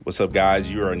What's up,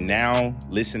 guys? You are now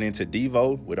listening to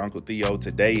Devo with Uncle Theo.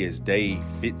 Today is day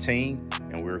 15,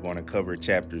 and we're going to cover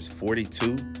chapters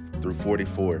 42 through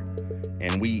 44.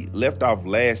 And we left off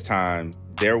last time,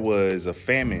 there was a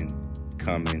famine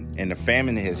coming, and the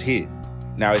famine has hit.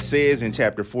 Now, it says in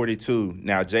chapter 42,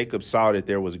 now Jacob saw that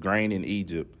there was grain in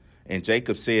Egypt, and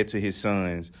Jacob said to his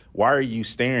sons, "Why are you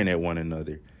staring at one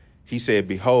another?" He said,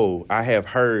 "Behold, I have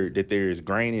heard that there is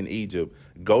grain in Egypt.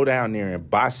 Go down there and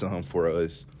buy some for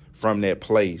us from that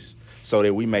place so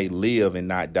that we may live and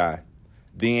not die."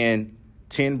 Then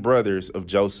 10 brothers of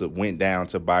Joseph went down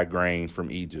to buy grain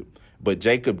from Egypt. But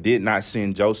Jacob did not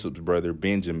send Joseph's brother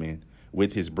Benjamin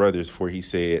with his brothers, for he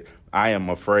said, "I am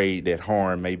afraid that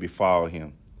harm may befall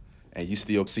him." And you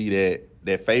still see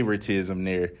that favoritism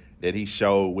there that he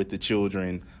showed with the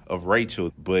children of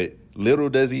Rachel. But little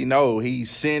does he know, he's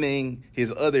sending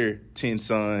his other 10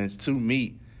 sons to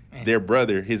meet their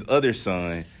brother, his other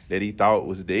son that he thought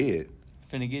was dead.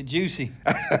 Finna get juicy.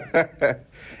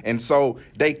 And so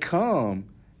they come,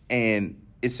 and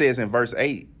it says in verse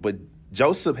 8, but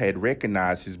Joseph had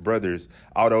recognized his brothers,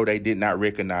 although they did not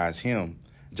recognize him.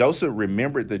 Joseph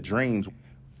remembered the dreams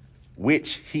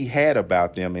which he had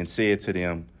about them and said to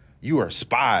them, "You are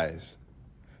spies.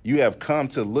 You have come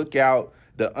to look out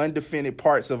the undefended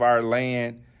parts of our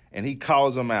land." And he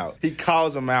calls them out. He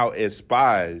calls them out as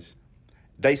spies.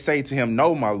 They say to him,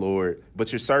 "No, my lord,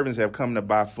 but your servants have come to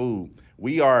buy food.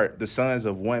 We are the sons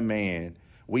of one man.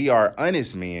 We are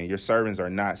honest men. Your servants are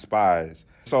not spies."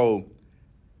 So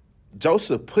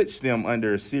Joseph puts them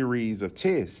under a series of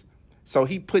tests. So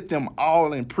he put them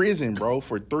all in prison, bro,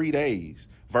 for 3 days.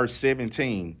 Verse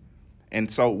 17. And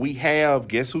so we have,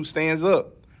 guess who stands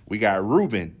up? We got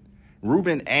Reuben.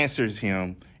 Reuben answers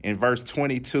him in verse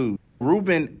 22.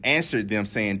 Reuben answered them,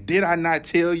 saying, "Did I not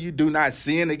tell you, do not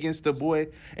sin against the boy?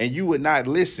 And you would not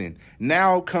listen.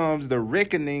 Now comes the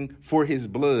reckoning for his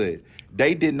blood."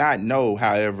 They did not know,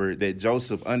 however, that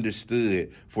Joseph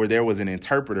understood, for there was an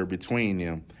interpreter between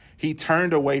them. He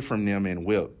turned away from them and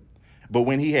wept. But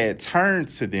when he had turned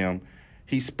to them,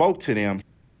 he spoke to them.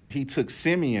 He took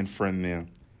Simeon from them.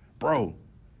 Bro,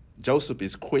 Joseph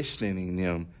is questioning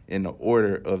them in the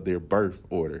order of their birth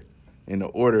order, in the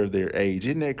order of their age.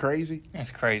 Isn't that crazy?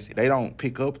 That's crazy. They don't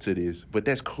pick up to this, but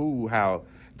that's cool how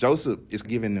Joseph is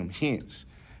giving them hints.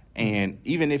 And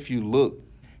even if you look,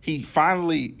 he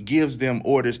finally gives them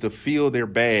orders to fill their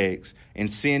bags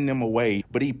and send them away,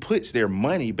 but he puts their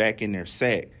money back in their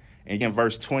sack. And in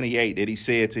verse 28 that he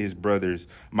said to his brothers,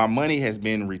 "My money has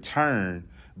been returned.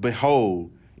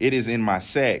 Behold, it is in my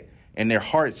sack." And their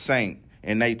hearts sank,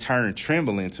 and they turned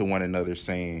trembling to one another,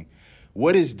 saying,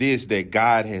 "What is this that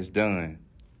God has done?"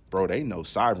 Bro, they know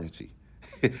sovereignty.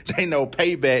 They know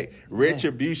payback,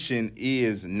 retribution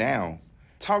is now.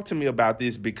 Talk to me about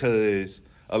this, because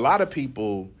a lot of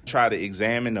people try to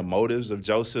examine the motives of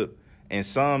Joseph, and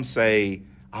some say,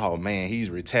 "Oh man,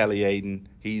 he's retaliating.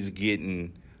 He's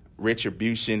getting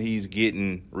retribution. He's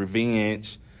getting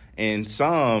revenge." And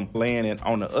some laying it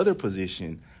on the other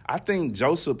position. I think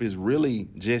Joseph is really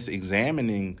just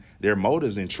examining their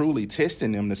motives and truly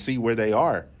testing them to see where they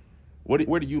are.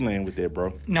 Where do you land with that,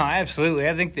 bro? No, absolutely.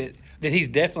 I think that he's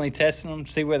definitely testing them,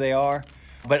 see where they are.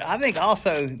 But I think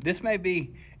also this may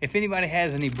be, if anybody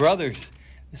has any brothers,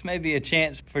 this may be a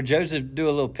chance for Joseph to do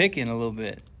a little picking a little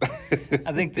bit.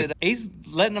 I think that he's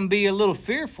letting them be a little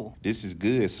fearful. This is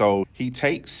good. So he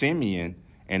takes Simeon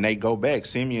and they go back.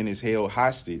 Simeon is held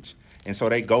hostage. And so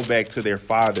they go back to their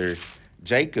father,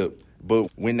 Jacob.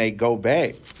 But when they go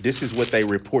back, this is what they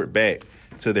report back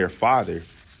to their father.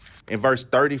 In verse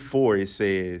 34, it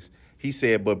says, he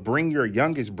said, "But bring your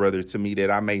youngest brother to me,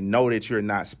 that I may know that you're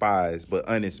not spies, but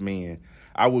honest men.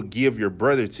 I will give your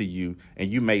brother to you, and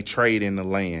you may trade in the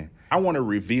land." I want to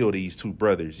reveal these two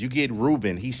brothers. You get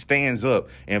Reuben. He stands up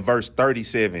in verse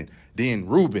 37. Then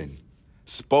Reuben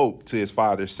spoke to his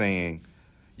father, saying,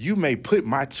 "You may put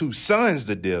my 2 sons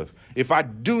to death if I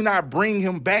do not bring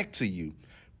him back to you.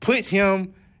 Put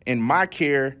him in my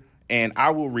care, and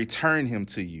I will return him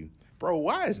to you." Bro,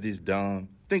 why is this dumb?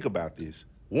 Think about this.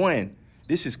 One,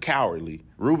 this is cowardly.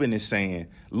 Reuben is saying,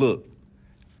 "Look,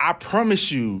 I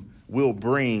promise you we'll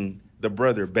bring the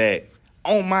brother back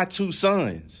on my 2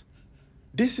 sons."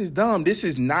 This is dumb. This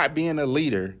is not being a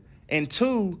leader. And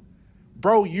 2,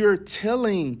 bro, you're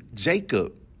telling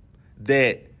Jacob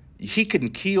that he can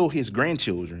kill his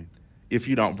grandchildren if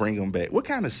you don't bring them back. What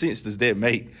kind of sense does that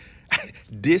make?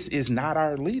 This is not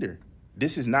our leader.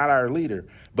 This is not our leader.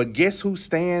 But guess who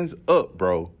stands up,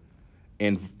 bro?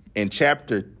 In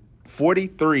chapter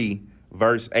 43,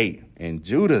 verse 8, and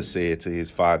Judah said to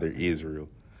his father Israel,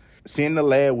 "Send the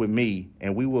lad with me,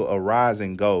 and we will arise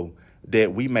and go.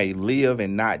 that we may live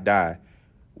and not die.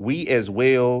 We as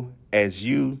well as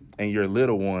you and your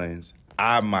little ones,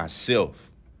 I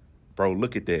myself. Bro,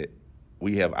 look at that.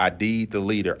 We have Adid the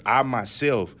leader. I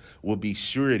myself will be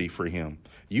surety for him.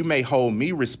 You may hold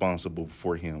me responsible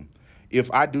for him.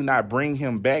 If I do not bring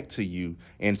him back to you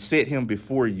and set him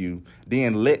before you,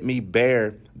 then let me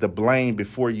bear the blame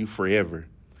before you forever.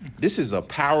 This is a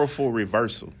powerful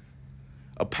reversal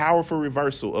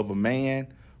of a man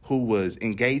who was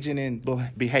engaging in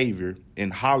behavior in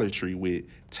harlotry with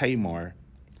Tamar.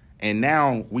 And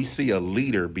now we see a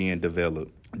leader being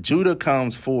developed. Judah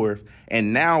comes forth,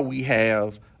 and now we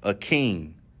have a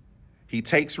king. He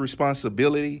takes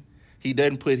responsibility. He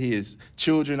doesn't put his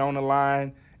children on the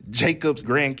line, Jacob's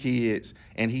grandkids,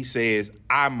 and he says,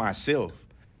 I myself.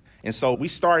 And so we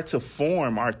start to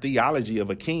form our theology of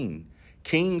a king.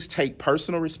 Kings take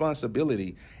personal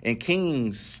responsibility, and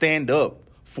kings stand up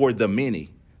for the many,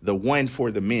 the one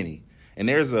for the many. And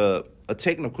there's a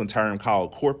technical term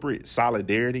called corporate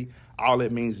solidarity. All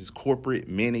it means is corporate,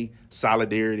 many,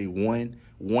 solidarity, one.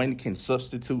 One can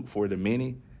substitute for the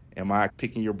many. Am I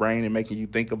picking your brain and making you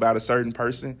think about a certain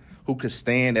person who could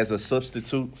stand as a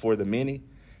substitute for the many?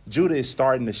 Judah is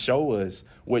starting to show us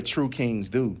what true kings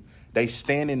do. They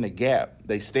stand in the gap.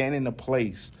 They stand in the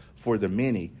place for the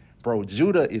many. Bro,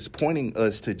 Judah is pointing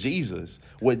us to Jesus.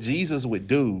 What Jesus would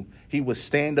do, he would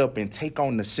stand up and take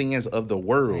on the sins of the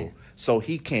world so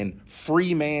he can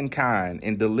free mankind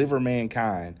and deliver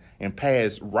mankind and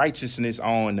pass righteousness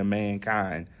on to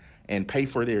mankind and pay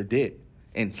for their debt.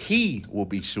 And he will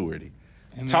be surety.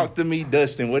 Amen. Talk to me,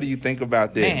 Dustin. What do you think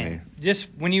about that, man? Just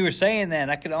when you were saying that,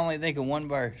 I could only think of one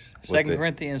verse. 2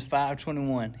 Corinthians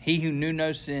 5:21. He who knew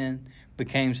no sin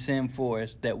became sin for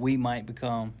us, that we might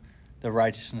become the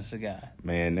righteousness of God.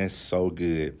 Man, that's so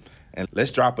good. And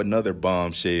let's drop another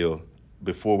bombshell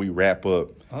before we wrap up.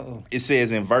 Uh-oh. It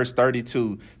says in verse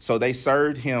 32, so they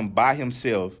served him by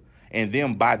himself and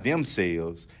them by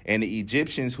themselves, and the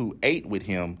Egyptians who ate with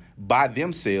him by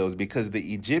themselves, because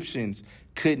the Egyptians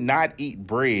could not eat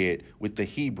bread with the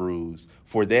Hebrews,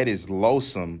 for that is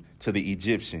loathsome to the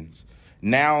Egyptians.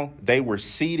 Now they were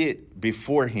seated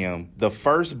before him, the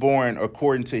firstborn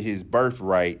according to his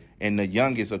birthright, and the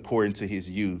youngest according to his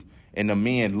youth. And the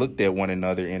men looked at one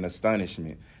another in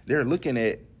astonishment. They're looking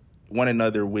at one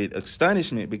another with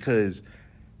astonishment because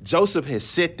Joseph has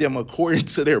set them according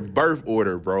to their birth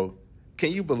order, bro.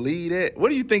 Can you believe that? What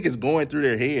do you think is going through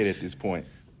their head at this point?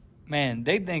 Man,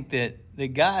 they think that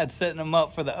God's setting them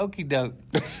up for the okie doke.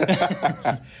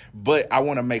 But I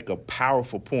want to make a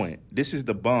powerful point. This is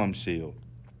the bombshell.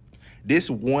 This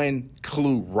one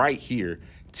clue right here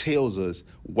tells us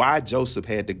why Joseph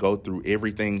had to go through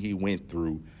everything he went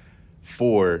through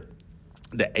for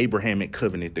the Abrahamic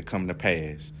covenant to come to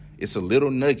pass. It's a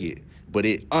little nugget, but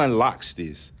it unlocks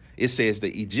this. It says the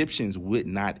Egyptians would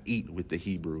not eat with the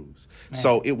Hebrews. Man.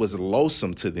 So it was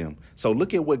loathsome to them. So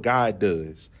look at what God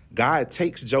does. God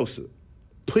takes Joseph,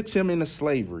 puts him into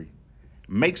slavery,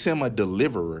 makes him a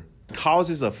deliverer,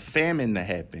 causes a famine to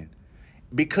happen.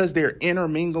 Because they're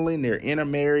intermingling, they're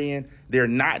intermarrying, they're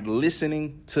not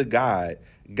listening to God.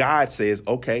 God says,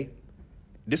 okay,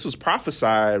 this was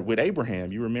prophesied with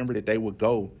Abraham. You remember that they would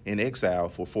go in exile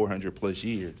for 400 plus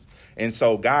years. And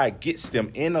so God gets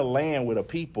them in a land with a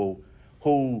people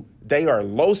who they are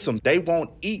loathsome. They won't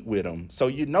eat with them. So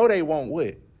you know they won't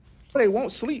what? They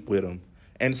won't sleep with them.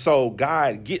 And so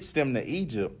God gets them to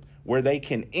Egypt where they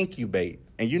can incubate.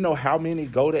 And you know how many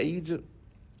go to Egypt?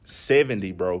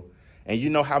 70, bro. And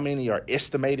you know how many are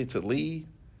estimated to leave?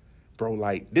 Bro,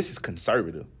 like, this is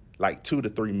conservative, like 2 to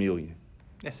 3 million.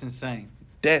 That's insane.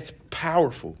 That's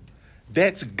powerful.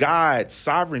 That's God's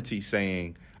sovereignty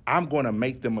saying, I'm going to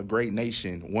make them a great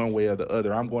nation one way or the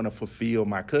other. I'm going to fulfill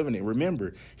my covenant.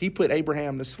 Remember, he put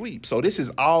Abraham to sleep. So this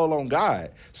is all on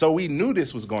God. So we knew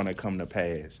this was going to come to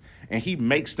pass. And he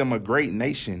makes them a great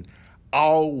nation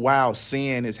all while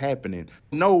sin is happening.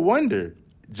 No wonder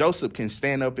Joseph can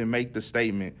stand up and make the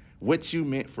statement, what you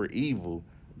meant for evil,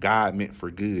 God meant for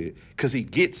good, because he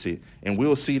gets it. And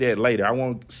we'll see that later. I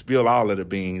won't spill all of the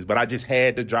beans, but I just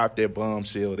had to drop that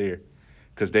bombshell there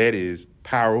because that is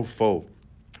powerful.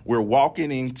 We're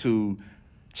walking into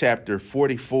chapter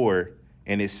 44,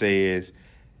 and it says,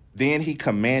 then he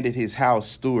commanded his house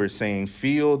steward, saying,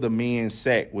 fill the men's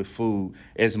sack with food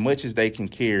as much as they can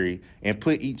carry, and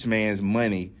put each man's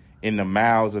money in the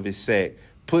mouths of his sack.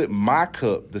 Put my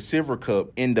cup, the silver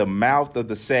cup, in the mouth of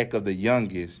the sack of the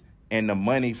youngest, and the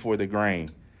money for the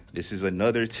grain. This is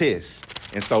another test.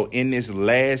 And so in this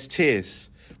last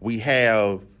test, we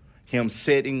have him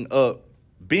setting up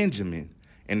Benjamin.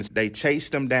 And they chase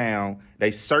them down.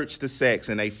 They search the sacks,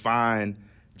 and they find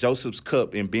Joseph's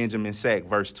cup in Benjamin's sack,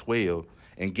 verse 12.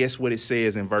 And guess what it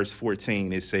says in verse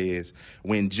 14? It says,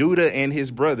 when Judah and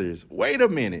his brothers, wait a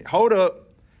minute, hold up.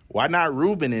 Why not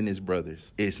Reuben and his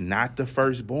brothers? It's not the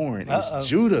firstborn. It's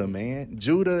Judah, man.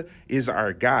 Judah is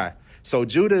our guy. So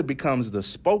Judah becomes the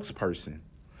spokesperson.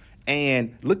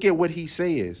 And look at what he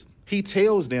says. He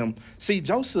tells them, see,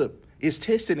 Joseph is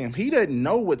testing him. He doesn't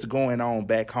know what's going on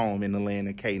back home in the land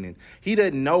of Canaan. He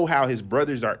doesn't know how his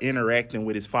brothers are interacting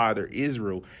with his father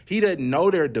Israel. He doesn't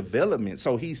know their development.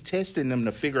 So he's testing them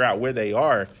to figure out where they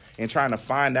are and trying to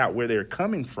find out where they're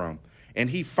coming from. And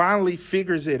he finally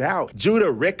figures it out.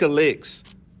 Judah recollects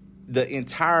the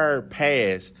entire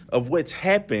past of what's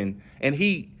happened, and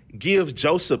he gives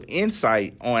Joseph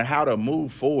insight on how to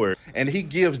move forward. And he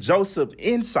gives Joseph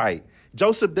insight.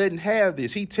 Joseph doesn't have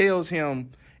this. He tells him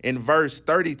in verse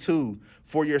 32,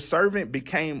 for your servant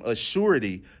became a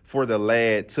surety for the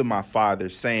lad to my father,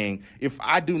 saying, if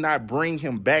I do not bring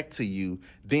him back to you,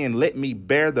 then let me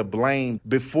bear the blame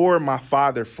before my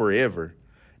father forever.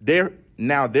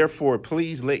 Now, therefore,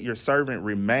 please let your servant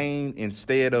remain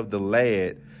instead of the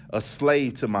lad, a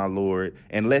slave to my lord,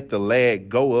 and let the lad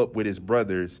go up with his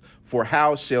brothers. For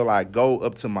how shall I go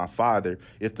up to my father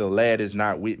if the lad is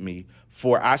not with me?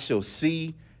 For I shall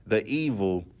see the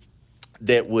evil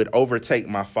that would overtake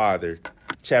my father.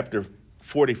 Chapter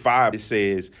 45, it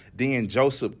says, then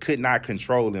Joseph could not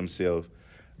control himself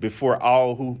before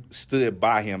all who stood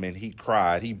by him, and he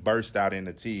cried. He burst out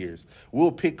into tears.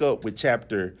 We'll pick up with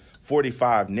chapter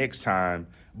 45 next time.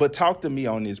 But talk to me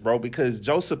on this, bro, because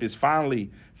Joseph is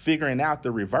finally figuring out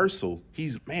the reversal.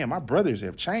 Man, my brothers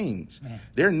have changed. Man.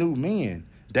 They're new men.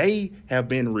 They have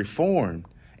been reformed,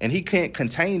 and he can't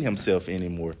contain himself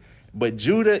anymore. But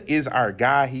Judah is our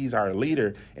guy. He's our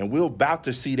leader. And we're about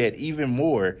to see that even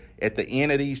more at the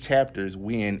end of these chapters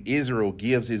when Israel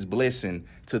gives his blessing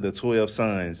to the 12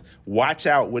 sons. Watch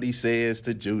out what he says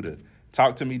to Judah.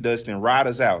 Talk to me, Dustin. Ride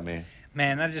us out, man.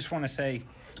 Man, I just want to say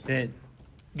that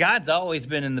God's always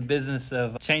been in the business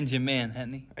of changing men,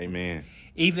 hasn't he? Amen.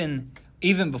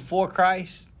 Even before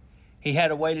Christ, he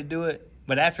had a way to do it.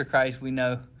 But after Christ, we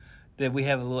know that we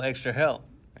have a little extra help.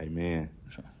 Amen.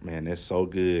 Man, that's so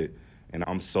good. And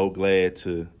I'm so glad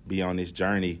to be on this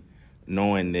journey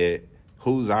knowing that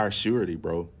who's our surety,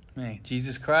 bro? Man,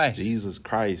 Jesus Christ. Jesus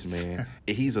Christ, man.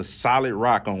 He's a solid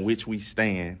rock on which we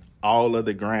stand. All of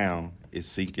the ground is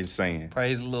sinking sand.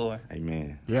 Praise the Lord.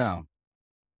 Amen. Yeah.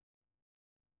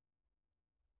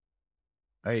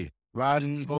 Hey, riding.